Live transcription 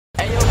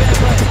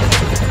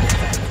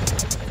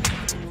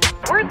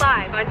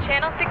live on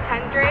channel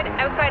 600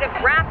 outside of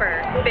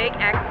rapper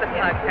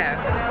BigXthaPlug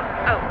house.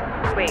 Oh,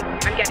 wait,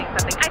 I'm getting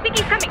something. I think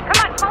he's coming. Come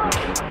on, follow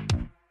me.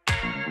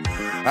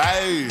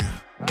 Hey.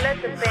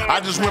 Listen,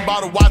 I just went by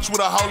to watch with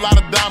a whole lot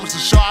of diamonds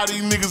to show all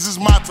these niggas it's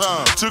my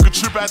time. Took a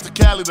trip out to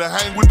Cali to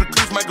hang with the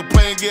Crips, make a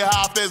play and get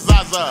high off that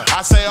zaza.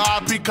 I say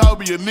R.I.P.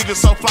 Kobe, a nigga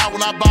so fly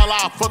when I ball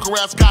out, fuck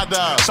around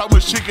skydive. So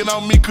much chicken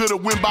on me, could've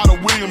went by the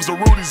Williams of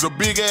Ruedy's, a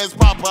big ass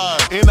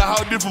Popeye. In a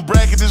whole different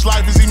bracket, this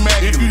life is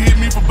immaculate. If you hit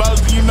me for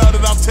both, then you know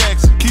that I'm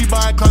taxing. Keep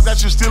buying clothes,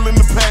 that shit still in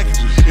the packages.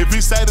 If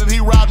he say that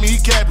he robbed me, he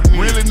cappin'.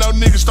 Really no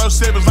niggas throw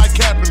sevens like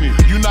Kaepernick.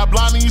 You not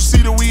blind and you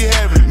see that we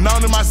have it.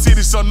 Known in my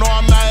city, so no,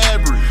 I'm not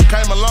average.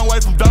 Came a long way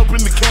from dope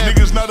in the can.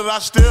 Niggas know that I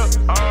step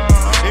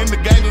in the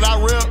game that I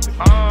rep.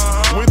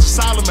 Went to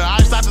Solomon,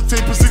 iced out the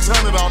 10 for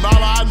 600 on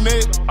all our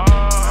net.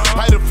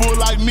 Paid it full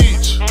like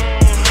Mitch.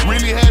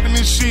 Really having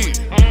this shit.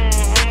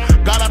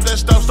 Got out that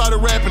stuff, started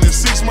rapping, and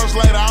 6 months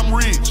later I'm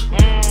rich.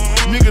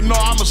 Nigga know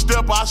I'm a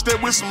stepper, I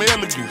step with some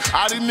elegance.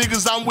 All these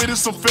niggas I'm with is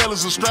some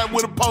fellas and strapped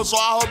with a post, so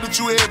I hope that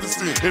you ever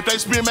see. If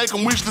they spin, make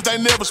them wish that they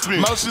never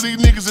spin. Most of these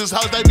niggas is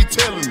hoes, they be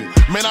telling it.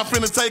 Man, I'm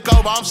finna take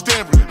over, I'm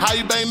stamping it. How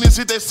you bang this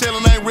hit, they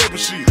selling, ain't reppin'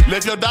 shit.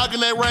 Left your dog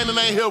in that rain and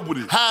ain't help with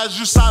it. How is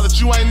you solid,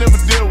 you ain't never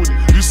dealt with it.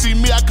 You see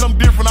me, I come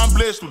different, I'm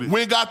blessed with it.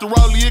 We ain't got the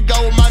rollie, it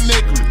go with my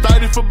necklace.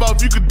 30 for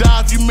both, you could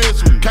die if you mess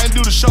with it. Can't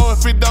do the show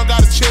if it don't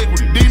gotta check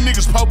with it. These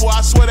niggas popo,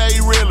 I swear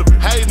they irrelevant.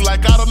 Hating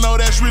like I don't know,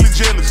 that's really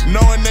jealous.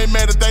 Knowing they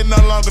mad that they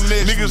no longer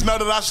next. Niggas know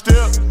that I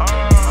step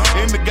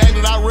in the game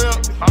that I rep.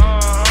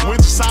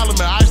 Went to Solomon,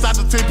 iced out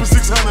the 10 for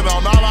 600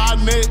 on all our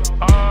net.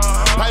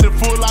 Paid it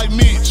full like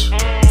Mitch.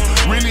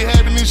 Really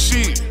having this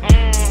shit.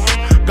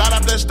 Got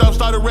out that stuff,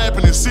 started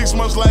rapping, and 6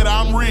 months later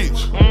I'm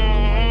rich.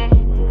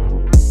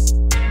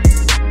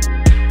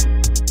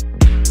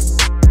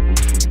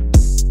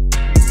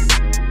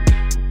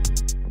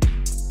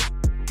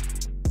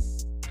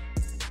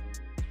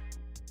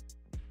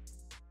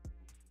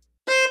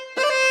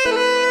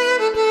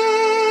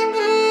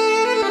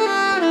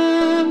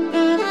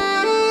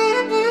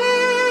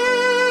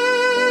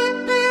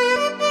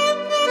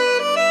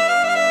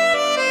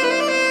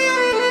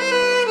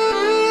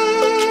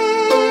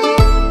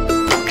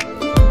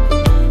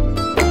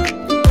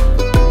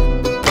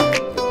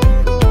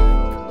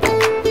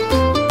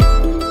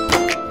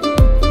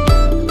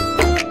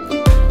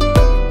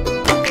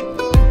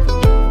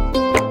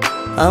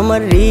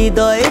 আমার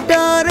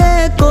হৃদয়টারে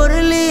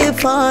করলি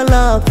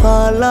ফালা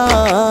ফালা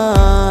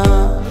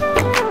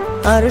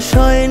আর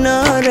সয়না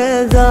রে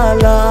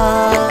জ্বালা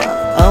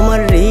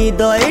আমার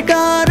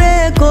হৃদয়টারে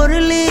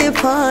করলি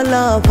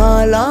ফালা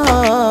ফালা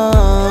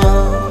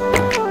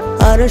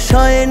আর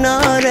সয়না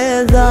রে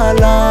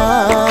জ্বালা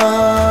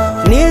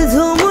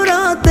নিঝুম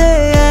রাতে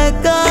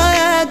একা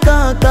একা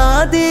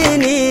কাঁদি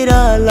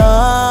নিরালা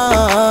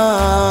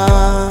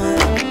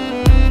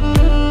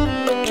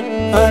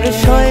আর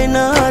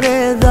সয়না রে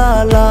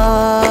জ্বালা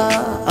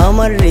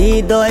আমার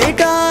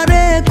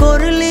হৃদয়টারে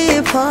করলি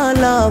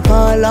ফালা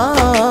ফালা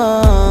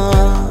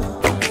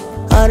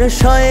আর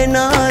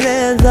সয়না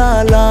রে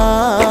জ্বালা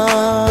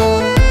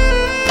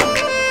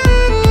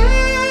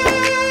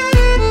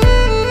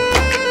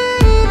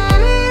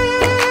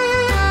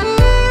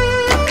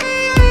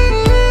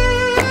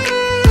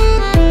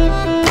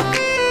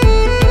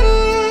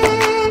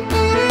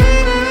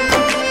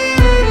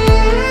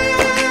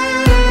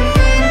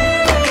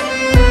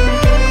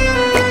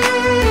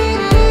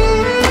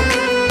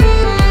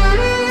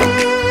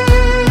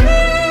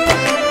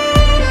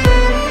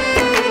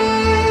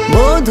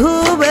বধূ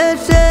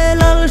বেশে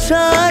লাল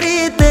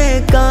শাড়িতে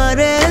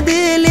কারে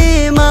দিলি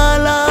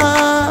মালা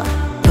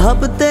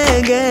ভাবতে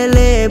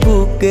গেলে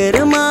বুকের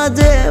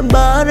মাঝে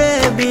বারে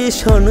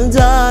ভীষণ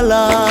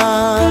জ্বালা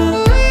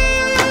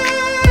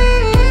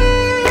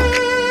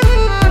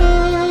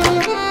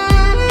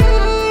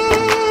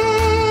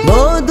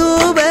বধূ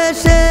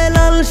বেশে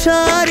লাল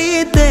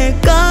শাড়িতে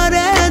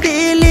কারে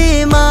দিলি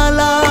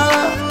মালা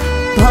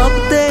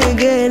ভাবতে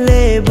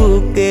গেলে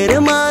বুকের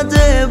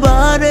মাঝে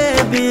বারে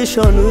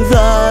ভীষণ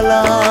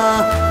জ্বালা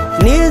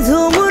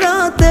নিঝুম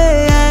রাতে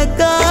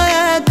একা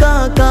একা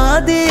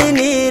কাঁদি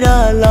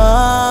নিরালা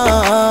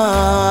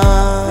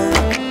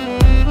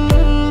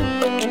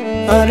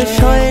আর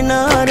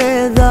সয়না রে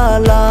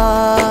জ্বালা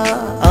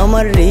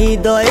আমার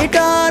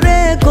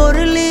হৃদয়টারে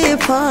করলি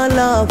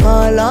ফালা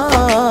ফালা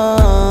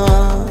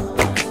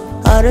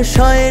আর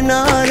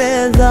সয়না রে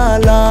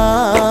জ্বালা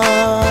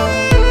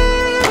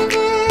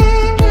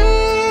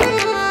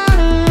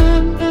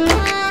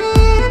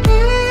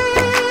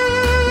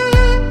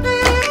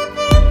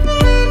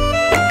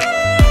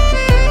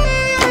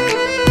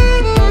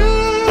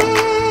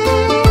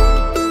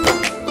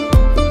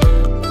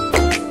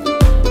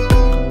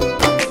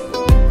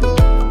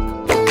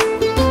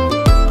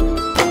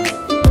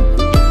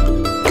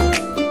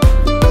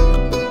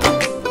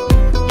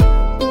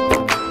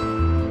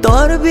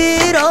তোর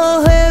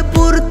বিরহে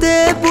পুরতে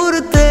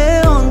পুরতে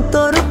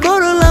অন্তর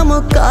করলাম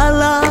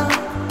কালা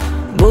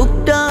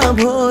বুকটা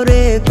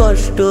ভরে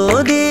কষ্ট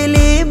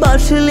দিলি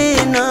বাসলি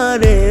না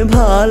রে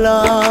ভালা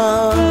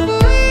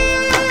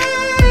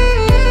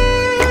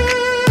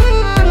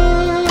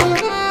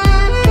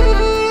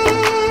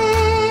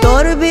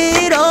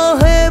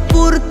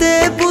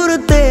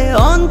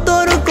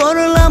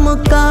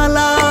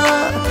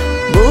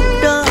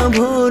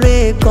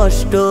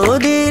কষ্ট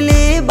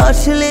দিলি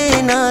বাসলি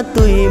না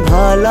তুই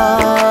ভালা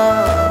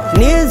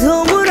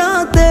নিঝুম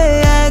রাতে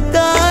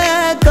একা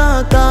একা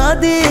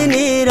কাঁদি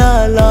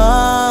নিরালা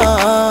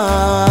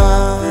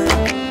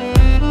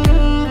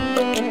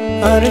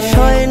আর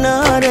সয় না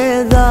রে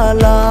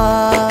জ্বালা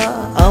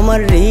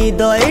আমার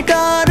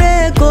হৃদয়টারে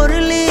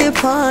করলি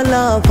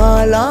ফালা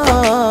ফালা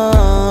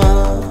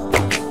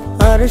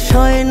আর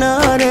সয় না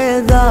রে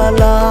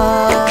জ্বালা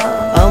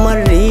আমার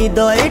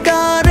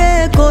হৃদয়টারে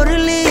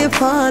করলি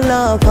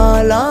ফালা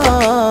ফালা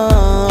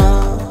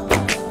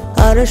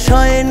আর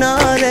সয় না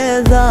রে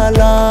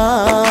জ্বালা